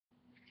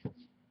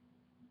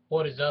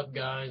What is up,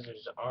 guys?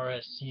 There's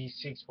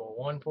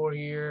Rsc6414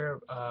 here,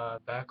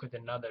 back with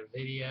another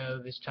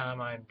video. This time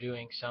I'm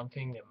doing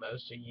something that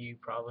most of you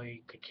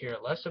probably could care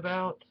less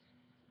about.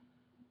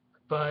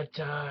 But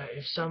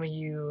if some of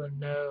you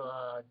know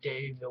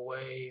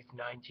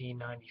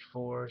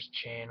DavetheWave1994's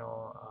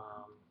channel,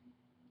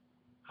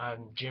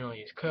 I'm generally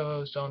his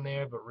co-host on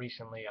there, but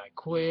recently I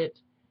quit.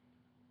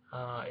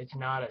 It's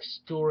not a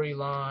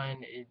storyline,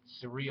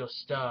 it's real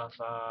stuff.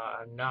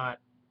 I'm not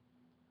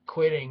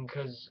quitting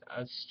because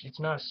it's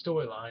not a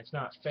storyline, it's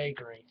not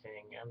fake or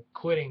anything. I'm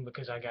quitting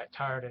because I got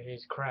tired of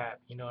his crap,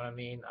 you know what I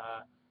mean?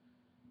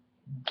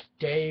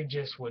 Dave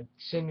just would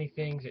send me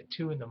things at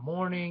 2 in the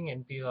morning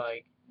and be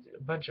like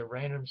a bunch of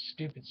random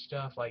stupid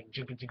stuff like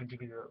a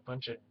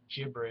bunch of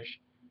gibberish.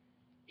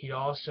 He'd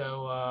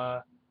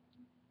also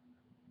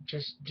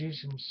just do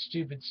some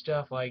stupid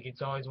stuff like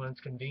it's always when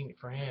it's convenient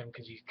for him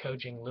because he's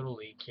coaching Little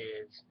League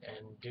kids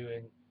and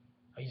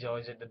he's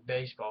always at the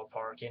baseball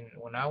park, and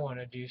when I want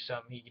to do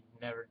something, he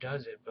never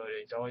does it, but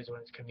it's always when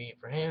it's convenient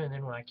for him, and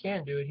then when I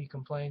can't do it, he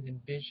complains and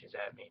bitches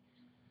at me.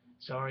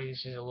 Sorry,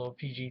 this is a little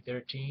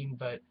PG-13,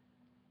 but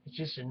it's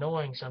just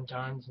annoying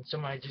sometimes,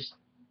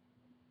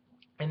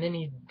 and then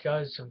he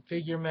does some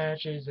figure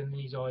matches, and then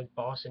he's always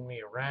bossing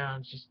me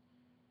around. It's just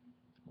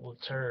a little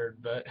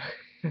turd, but,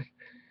 I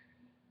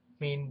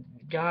mean,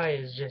 the guy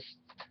is just,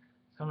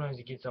 sometimes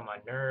he gets on my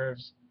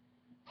nerves.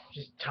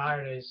 Just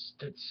tired of his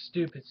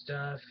stupid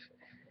stuff.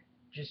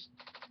 Just,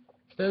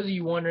 for those of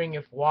you wondering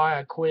why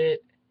I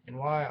quit and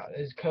why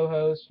as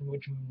co-host,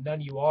 which none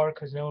of you are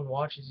because no one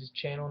watches his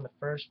channel in the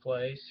first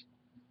place,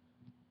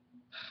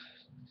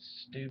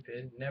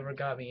 stupid, never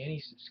got me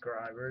any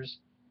subscribers.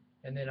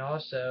 And then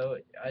also,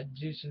 I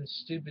do some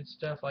stupid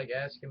stuff like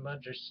asking a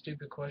bunch of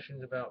stupid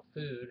questions about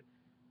food.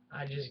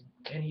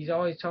 And he's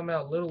always talking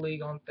about Little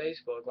League on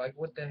Facebook. Like,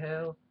 what the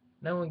hell?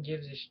 No one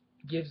gives a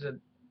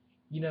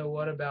you know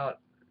what about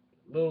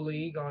Little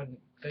League on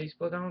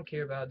Facebook. I don't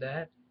care about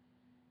that.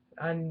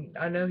 I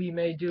know he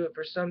may do it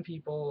for some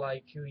people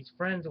like who he's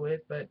friends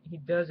with, but he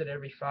does it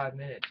every 5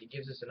 minutes. He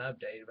gives us an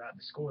update about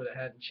the score that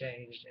hadn't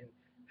changed and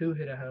who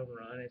hit a home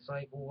run. It's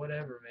like, well,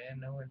 whatever, man.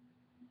 No one,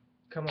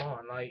 come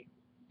on, like,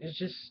 it's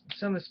just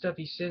some of the stuff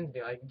he sends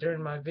me, like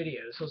during my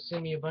videos. He'll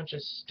send me a bunch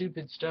of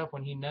stupid stuff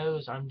when he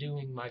knows I'm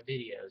doing my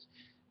videos.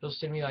 He'll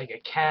send me like a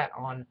cat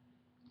on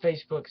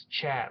Facebook's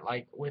chat,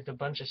 like with a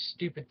bunch of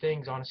stupid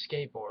things on a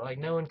skateboard. Like,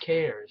 no one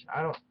cares.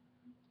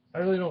 I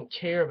really don't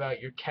care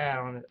about your cat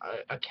on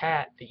a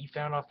cat that you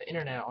found off the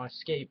internet on a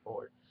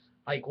skateboard.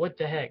 Like, what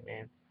the heck,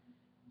 man?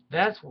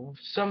 That's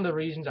some of the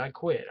reasons I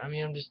quit. I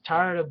mean, I'm just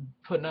tired of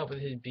putting up with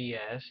his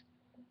BS.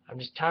 I'm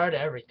just tired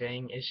of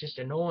everything. It's just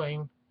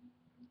annoying.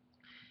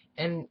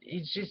 And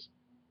it's just,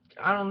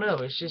 I don't know.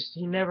 It's just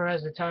he never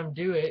has the time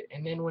to do it.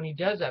 And then when he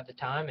does have the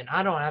time and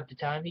I don't have the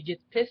time, he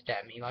gets pissed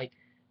at me. Like,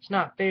 it's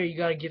not fair. You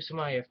got to give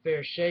somebody a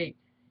fair shake.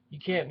 You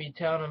can't be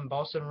telling them,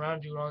 bossing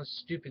around, doing all this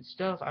stupid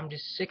stuff. I'm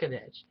just sick of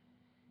that.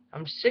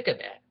 I'm sick of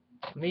that.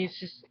 I mean, it's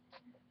just,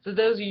 for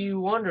those of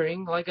you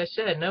wondering, like I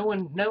said, no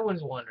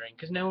one's wondering,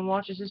 because no one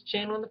watches his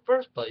channel in the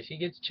first place. He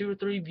gets 2 or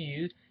 3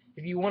 views.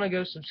 If you want to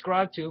go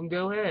subscribe to him,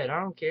 go ahead.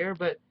 I don't care,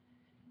 but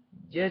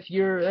that's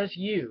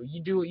you.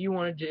 You do what you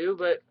want to do,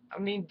 but, I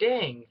mean,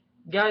 dang.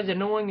 Guy's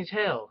annoying as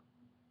hell.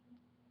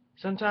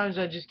 Sometimes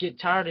I just get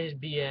tired of his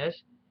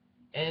BS,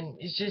 and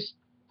it's just,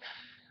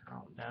 I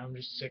don't know, I'm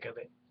just sick of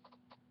it.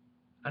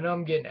 I know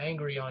I'm getting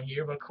angry on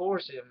here, but of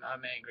course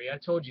I'm angry. I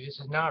told you, this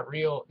is not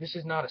real. This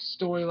is not a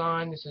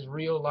storyline. This is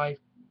real life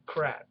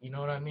crap. You know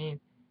what I mean?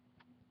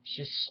 It's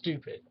just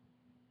stupid.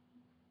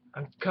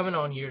 I'm coming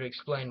on here to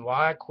explain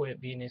why I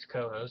quit being his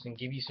co-host and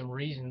give you some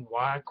reasons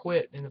why I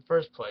quit in the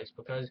first place.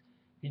 Because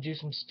you do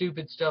some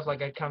stupid stuff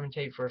like I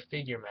commentate for a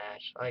figure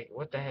match. Like,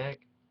 what the heck?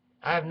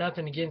 I have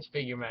nothing against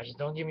figure matches.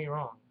 Don't get me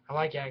wrong. I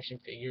like action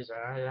figures.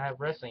 I have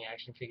wrestling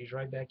action figures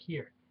right back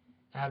here.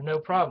 I have no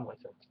problem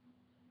with them.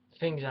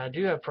 Things I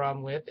do have a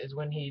problem with is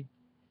when he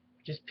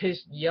just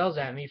yells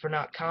at me for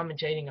not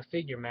commentating a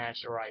figure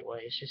match the right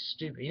way. It's just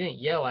stupid. He didn't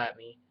yell at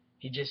me.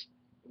 He just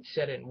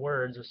said it in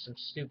words with some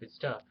stupid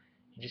stuff.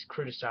 He just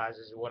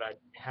criticizes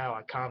how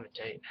I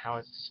commentate, how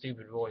it's a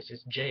stupid voice.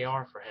 It's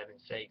JR, for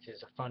heaven's sakes.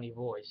 It's a funny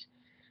voice.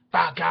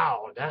 By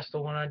God, that's the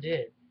one I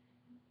did.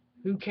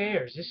 Who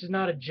cares? This is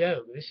not a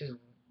joke. This is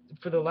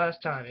for the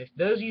last time. If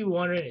those of you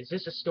wondering, is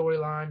this a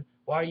storyline?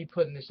 Why are you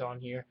putting this on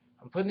here?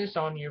 I'm putting this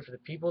on here for the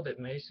people that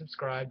may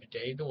subscribe to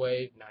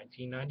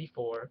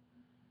DavetheWave1994.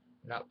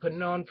 I'm not putting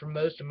it on for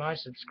most of my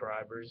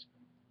subscribers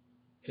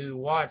who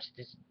watch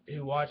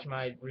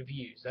my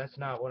reviews. That's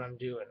not what I'm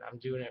doing. I'm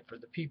doing it for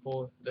the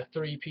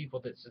 3 people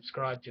that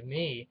subscribe to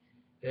me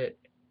that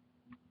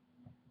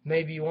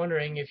may be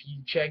wondering if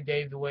you checked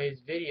Dave the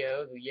Wave's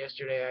video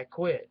yesterday I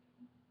quit.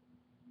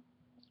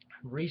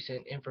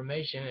 Recent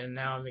information, and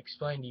now I'm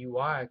explaining to you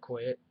why I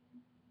quit.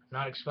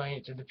 Not explain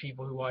it to the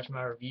people who watch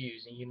my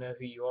reviews, and you know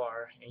who you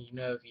are, and you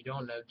know if you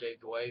don't know Dave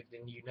the Wave,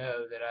 then you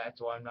know that that's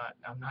why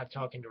I'm not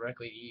talking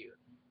directly to you.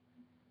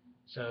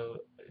 So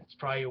it's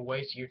probably a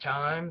waste of your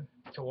time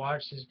to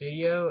watch this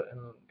video. And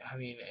I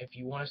mean, if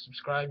you want to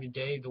subscribe to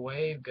Dave the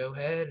Wave, go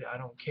ahead. I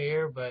don't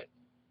care, but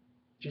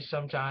just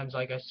sometimes,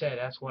 like I said,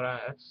 that's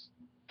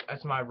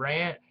my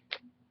rant,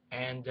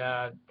 and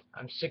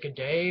I'm sick of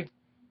Dave.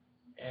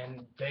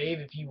 And Dave,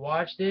 if you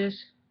watch this,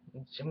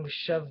 I'm gonna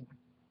shove,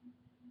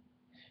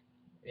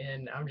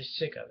 and I'm just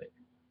sick of it.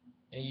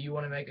 And you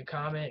want to make a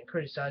comment and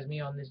criticize me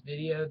on this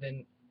video,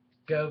 then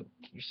go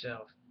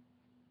yourself.